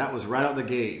 where that was right out the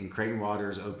gate in Creighton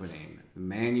Waters' opening. The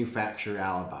manufactured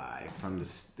alibi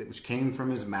which came from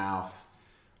his mouth,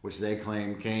 which they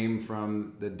claim came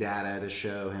from the data to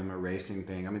show him a racing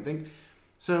thing. I mean,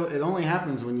 so it only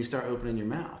happens when you start opening your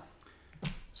mouth.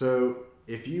 So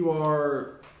if you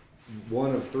are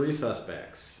one of three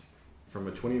suspects from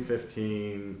a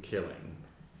 2015 killing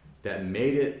that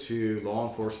made it to law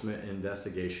enforcement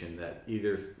investigation, that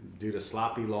either due to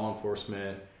sloppy law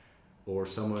enforcement or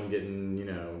someone getting,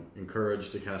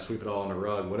 encouraged to kind of sweep it all on the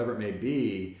rug, whatever it may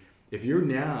be, if you're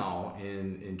now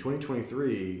in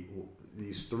 2023,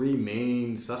 these three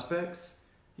main suspects,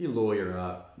 you lawyer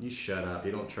up, you shut up,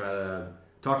 you don't try to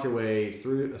talk your way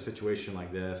through a situation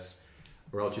like this,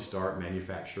 or else you start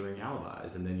manufacturing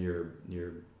alibis, and then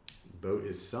your boat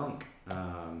is sunk.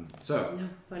 No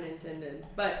pun intended.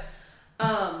 But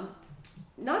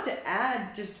not to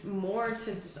add just more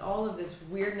to just all of this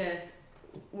weirdness,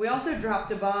 we also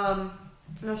dropped a bomb,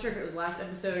 I'm not sure if it was last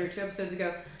episode or 2 episodes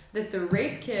ago, that the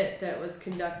rape kit that was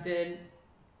conducted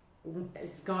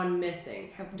has gone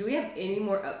missing. Do we have any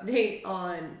more update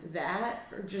on that,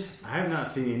 or just? I have not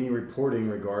seen any reporting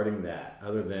regarding that,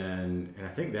 other than, and I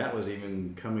think that was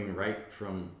even coming right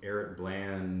from Eric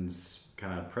Bland's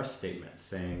kind of press statement,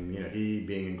 saying, he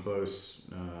being in close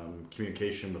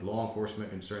communication with law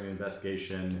enforcement concerning the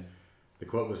investigation. The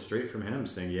quote was straight from him,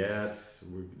 saying,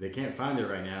 they can't find it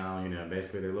right now.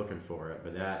 Basically they're looking for it,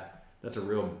 but that's a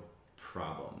real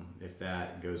problem if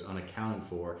that goes unaccounted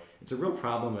for. It's a real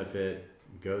problem if it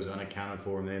goes unaccounted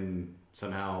for and then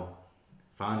somehow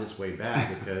finds its way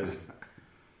back, because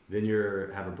then you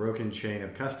have a broken chain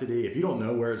of custody. If you don't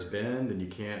know where it's been, then you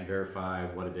can't verify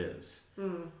what it is.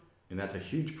 And that's a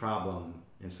huge problem.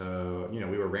 And so,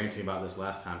 we were ranting about this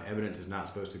last time. Evidence is not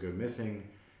supposed to go missing.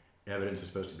 Evidence is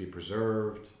supposed to be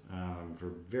preserved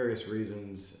for various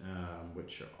reasons,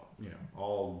 which are,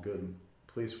 all good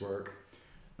police work.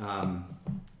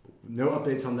 No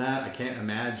updates on that. I can't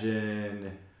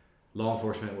imagine law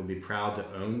enforcement would be proud to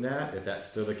own that if that's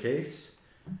still the case.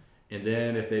 And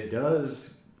then if it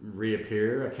does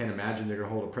reappear, I can't imagine they're going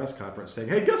to hold a press conference saying,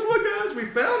 hey, guess what, guys? We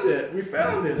found it.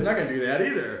 They're not going to do that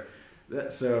either.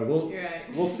 So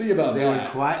we'll see about they that. They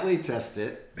would quietly test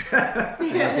it. And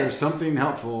if there's something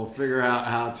helpful, figure out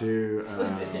how to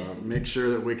make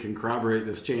sure that we can corroborate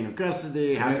this chain of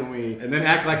custody. And then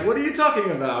act like, what are you talking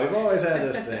about? We've always had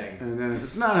this thing. And then if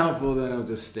it's not helpful, then it'll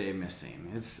just stay missing.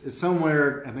 It's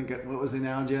somewhere, I think, what was the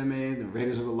analogy I made? The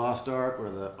Raiders of the Lost Ark, where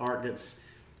the Ark gets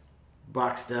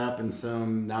boxed up in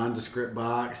some nondescript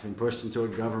box and pushed into a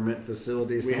government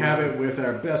facility. We have it with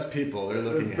our best people. They're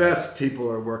looking The at best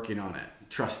people are working on it.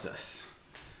 Trust us.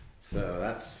 So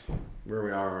that's where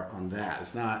we are on that.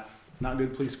 It's not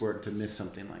good police work to miss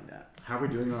something like that. How are we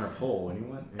doing on our poll?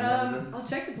 Anyone? I'll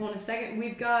check the poll in a second.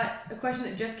 We've got a question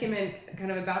that just came in kind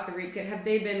of about the REAP kit. Have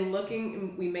they been looking,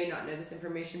 and we may not know this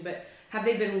information, but have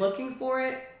they been looking for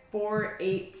it for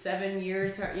 8, 7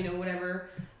 years, whatever,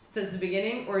 since the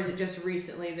beginning, or is it just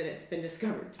recently that it's been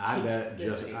discovered?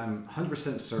 I'm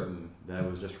 100% certain that it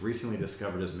was just recently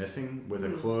discovered as missing with a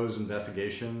closed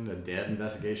investigation, a dead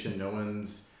investigation. No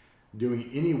one's doing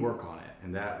any work on it.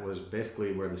 And that was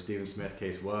basically where the Stephen Smith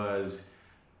case was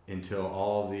until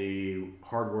all the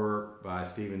hard work by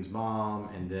Stephen's mom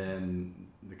and then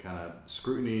the kind of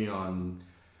scrutiny on,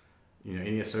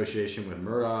 any association with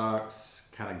Murdoch's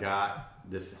kind of got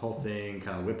this whole thing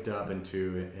kind of whipped up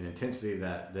into an intensity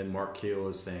that then Mark Keel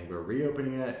is saying we're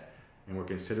reopening it and we're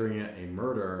considering it a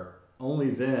murder. Only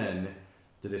then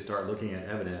did they start looking at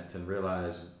evidence and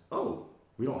realize, oh,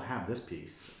 we don't have this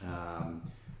piece.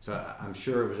 So I'm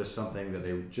sure it was just something that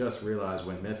they just realized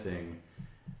went missing.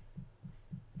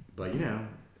 But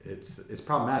it's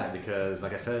problematic because,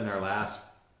 like I said in our last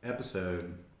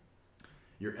episode,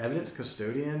 your evidence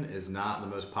custodian is not the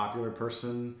most popular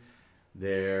person.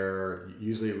 They're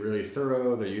usually really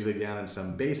thorough. They're usually down in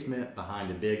some basement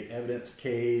behind a big evidence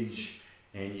cage.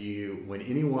 And when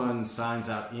anyone signs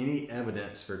out any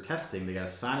evidence for testing, they got to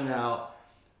sign it out,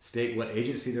 state what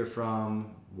agency they're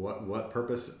from, what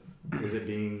purpose is it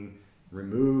being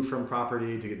removed from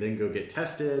property to then go get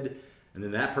tested. And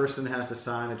then that person has to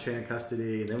sign a chain of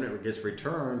custody. And then when it gets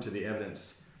returned to the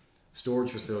evidence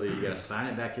storage facility, you got to sign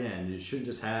it back in. You shouldn't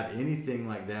just have anything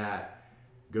like that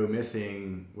go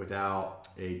missing without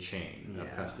a chain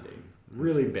of custody.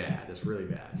 Really bad. It's really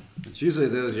bad. It's usually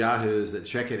those yahoos that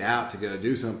check it out to go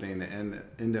do something that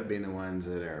end up being the ones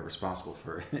that are responsible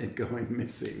for it going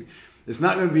missing. It's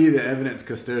not going to be the evidence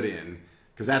custodian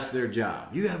because that's their job.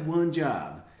 You have one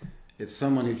job. It's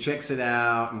someone who checks it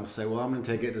out and will say, well, I'm going to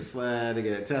take it to SLED to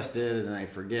get it tested, and then they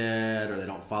forget or they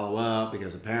don't follow up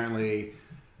because apparently,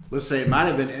 let's say it might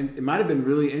have been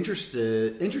really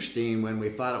interesting when we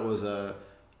thought it was a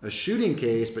shooting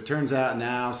case, but turns out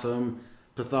now some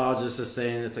pathologist is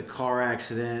saying it's a car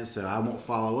accident, so I won't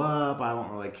follow up. I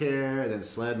won't really care. Then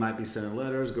SLED might be sending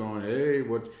letters going, hey,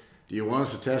 what do you want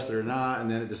us to test it or not? And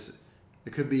then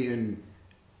it could be in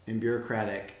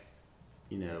bureaucratic,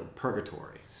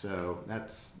 purgatory. So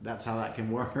that's how that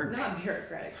can work. Not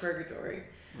bureaucratic, purgatory.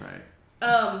 Right.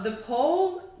 The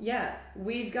poll,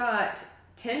 we've got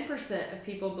 10% of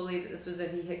people believe that this was a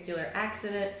vehicular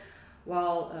accident,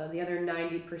 while the other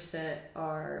 90%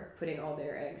 are putting all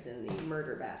their eggs in the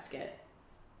murder basket.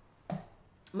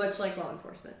 Much like law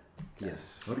enforcement. So.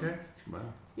 Yes. Okay. Wow.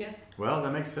 Yeah. Well,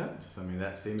 that makes sense. I mean,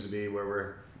 that seems to be where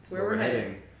we're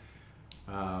heading.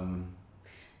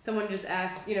 Someone just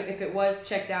asked, if it was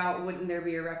checked out, wouldn't there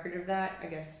be a record of that? I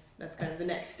guess that's kind of the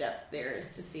next step there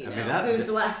is to see who's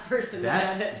the last person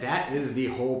that had it. That is the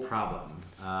whole problem.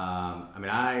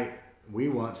 We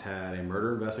once had a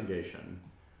murder investigation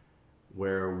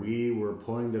where we were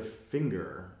pointing the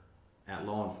finger at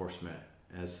law enforcement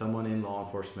as someone in law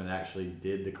enforcement actually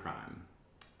did the crime.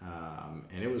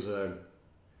 And it was a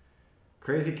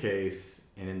crazy case.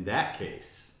 And in that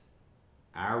case,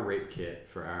 our rape kit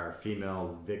for our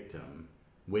female victim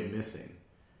went missing.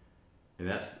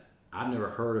 And I've never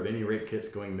heard of any rape kits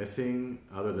going missing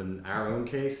other than our own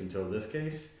case until this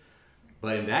case.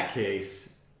 But in that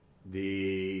case,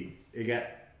 it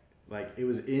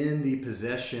was in the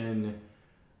possession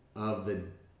of the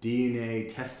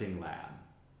DNA testing lab,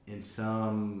 and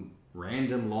some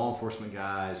random law enforcement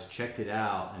guys checked it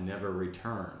out and never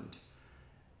returned.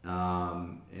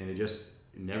 And it just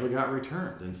never got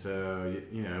returned. And so,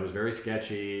 it was very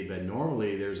sketchy, but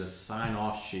normally there's a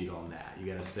sign-off sheet on that.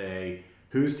 You got to say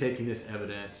who's taking this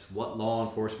evidence, what law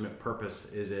enforcement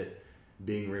purpose is it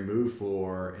being removed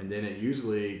for, and then it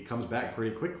usually comes back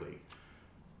pretty quickly.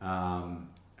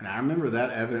 And I remember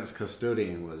that evidence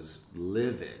custodian was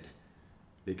livid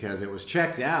because it was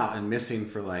checked out and missing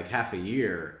for like half a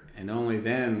year. And only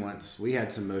then, once we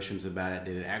had some motions about it,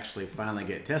 did it actually finally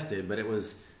get tested. But it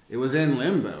was in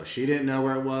limbo. She didn't know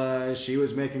where it was. She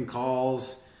was making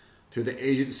calls to the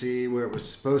agency where it was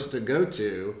supposed to go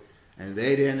to, and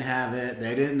they didn't have it.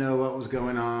 They didn't know what was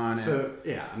going on. So,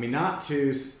 yeah, I mean, not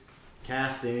to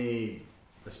cast any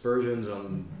aspersions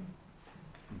on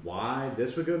why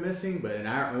this would go missing, but in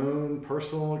our own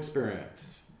personal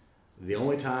experience, the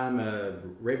only time a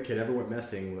rape kit ever went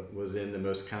missing was in the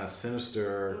most kind of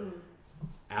sinister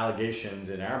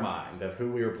allegations in our mind of who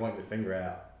we were pointing the finger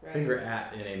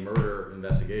at in a murder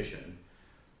investigation.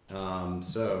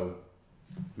 So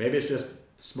maybe it's just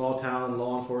small town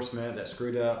law enforcement that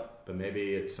screwed up, but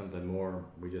maybe it's something more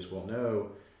we just won't know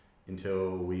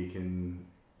until we can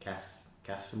cast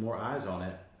some more eyes on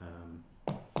it.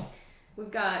 We've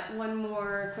got one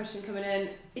more question coming in.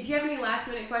 If you have any last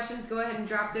minute questions, go ahead and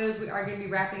drop those. We are going to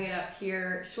be wrapping it up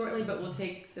here shortly, but we'll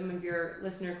take some of your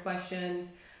listener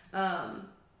questions.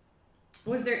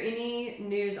 Was there any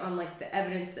news on like the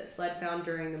evidence that SLED found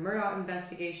during the Murdaugh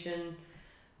investigation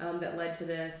that led to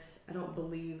this? I don't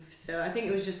believe so. I think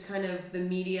it was just kind of the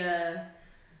media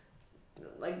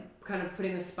like kind of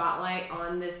putting the spotlight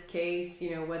on this case,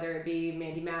 whether it be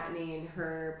Mandy Matney and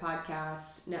her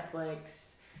podcast,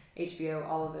 Netflix, HBO,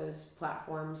 all of those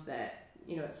platforms that,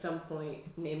 at some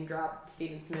point name dropped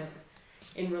Stephen Smith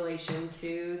in relation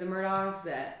to the Murdaughs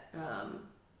that I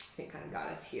think kind of got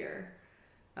us here.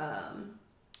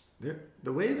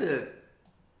 The way that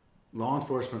law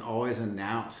enforcement always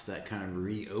announced that kind of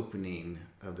reopening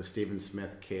of the Stephen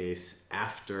Smith case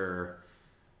after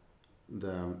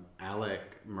the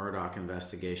Alec Murdaugh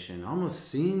investigation almost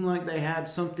seemed like they had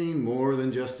something more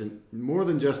than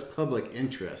just public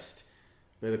interest.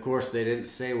 But of course, they didn't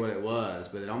say what it was.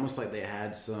 But it almost like they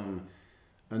had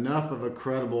enough of a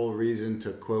credible reason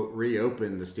to quote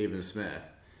reopen the Stephen Smith.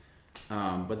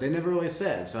 But they never really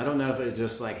said. So I don't know if it's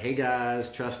just like, hey guys,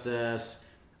 trust us.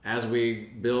 As we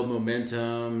build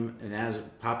momentum and as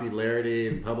popularity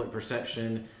and public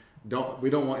perception, we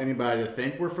don't want anybody to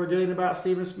think we're forgetting about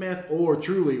Stephen Smith. Or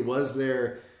truly, was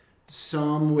there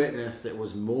some witness that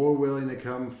was more willing to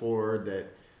come forward that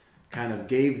kind of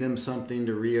gave them something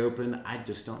to reopen? I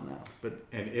just don't know.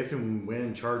 And if and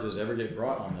when charges ever get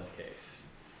brought on this case,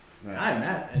 right. I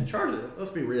imagine, and charges,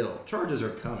 let's be real, charges are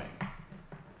coming.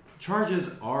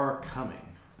 Charges are coming.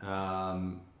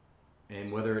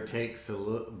 And whether it takes a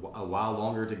while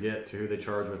longer to get to who they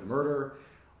charge with murder,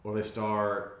 or they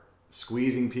start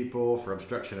squeezing people for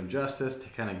obstruction of justice to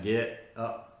kind of get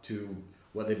up to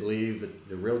what they believe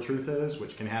the real truth is,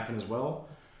 which can happen as well,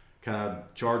 kind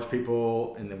of charge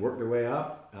people and then work their way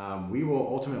up, we will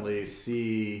ultimately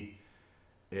see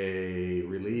a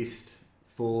released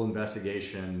full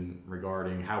investigation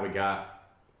regarding how we got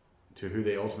to who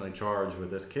they ultimately charged with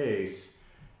this case.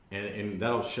 And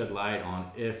that'll shed light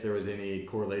on if there was any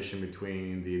correlation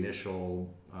between the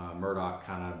initial Murdaugh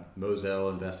kind of Moselle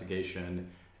investigation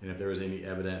and if there was any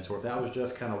evidence, or if that was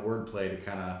just kind of wordplay to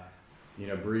kind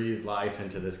of, breathe life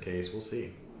into this case. We'll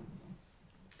see.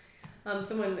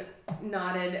 Someone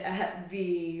nodded at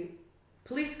the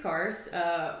police cars,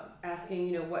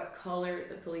 asking, what color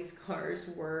the police cars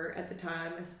were at the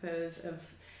time, I suppose, of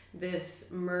this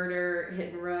murder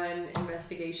hit and run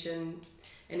investigation,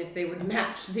 and if they would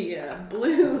match the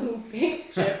blue paint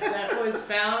chip that was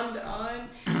found on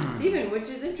Stephen, which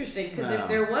is interesting because if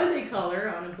there was a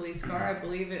color on a police car, I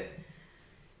believe it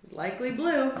is likely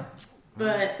blue.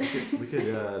 But we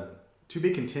could to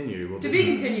be continued. We'll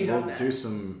do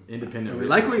some independent. We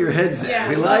like where your head's at. Yeah,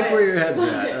 we like where your head's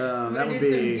at. That would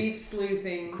be some deep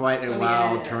sleuthing. Quite a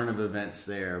wild turn of events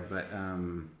there, but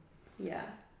yeah,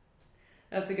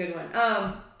 that's a good one.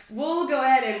 We'll go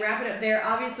ahead and wrap it up there.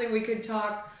 Obviously, we could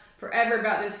talk forever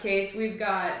about this case. We've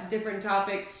got different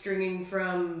topics stringing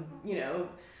from,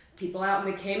 people out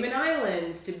in the Cayman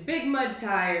Islands to big mud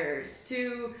tires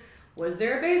to was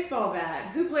there a baseball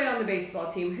bat? Who played on the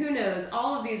baseball team? Who knows?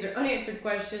 All of these are unanswered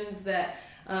questions that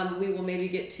we will maybe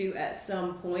get to at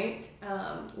some point.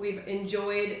 We've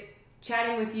enjoyed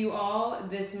chatting with you all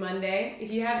this Monday.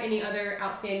 If you have any other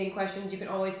outstanding questions, you can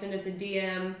always send us a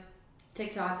DM,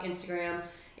 TikTok, Instagram,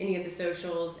 any of the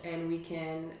socials, and we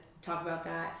can talk about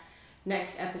that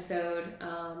next episode,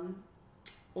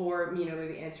 or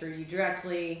maybe answer you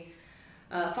directly.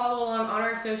 Follow along on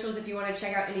our socials if you want to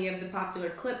check out any of the popular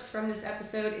clips from this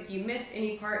episode. If you missed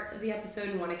any parts of the episode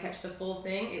and want to catch the full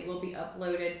thing, it will be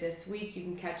uploaded this week. You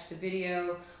can catch the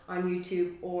video on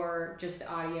YouTube or just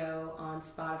the audio on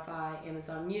Spotify,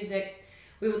 Amazon Music.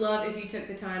 We would love if you took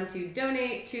the time to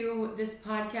donate to this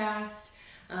podcast.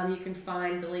 You can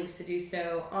find the links to do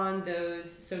so on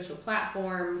those social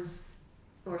platforms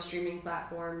or streaming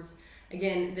platforms.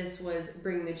 Again, this was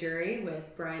Bring the Jury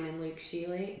with Brian and Luke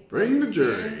Sheely. Bring the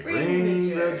jury. Bring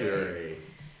the jury.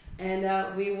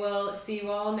 And we will see you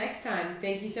all next time.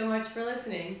 Thank you so much for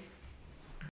listening.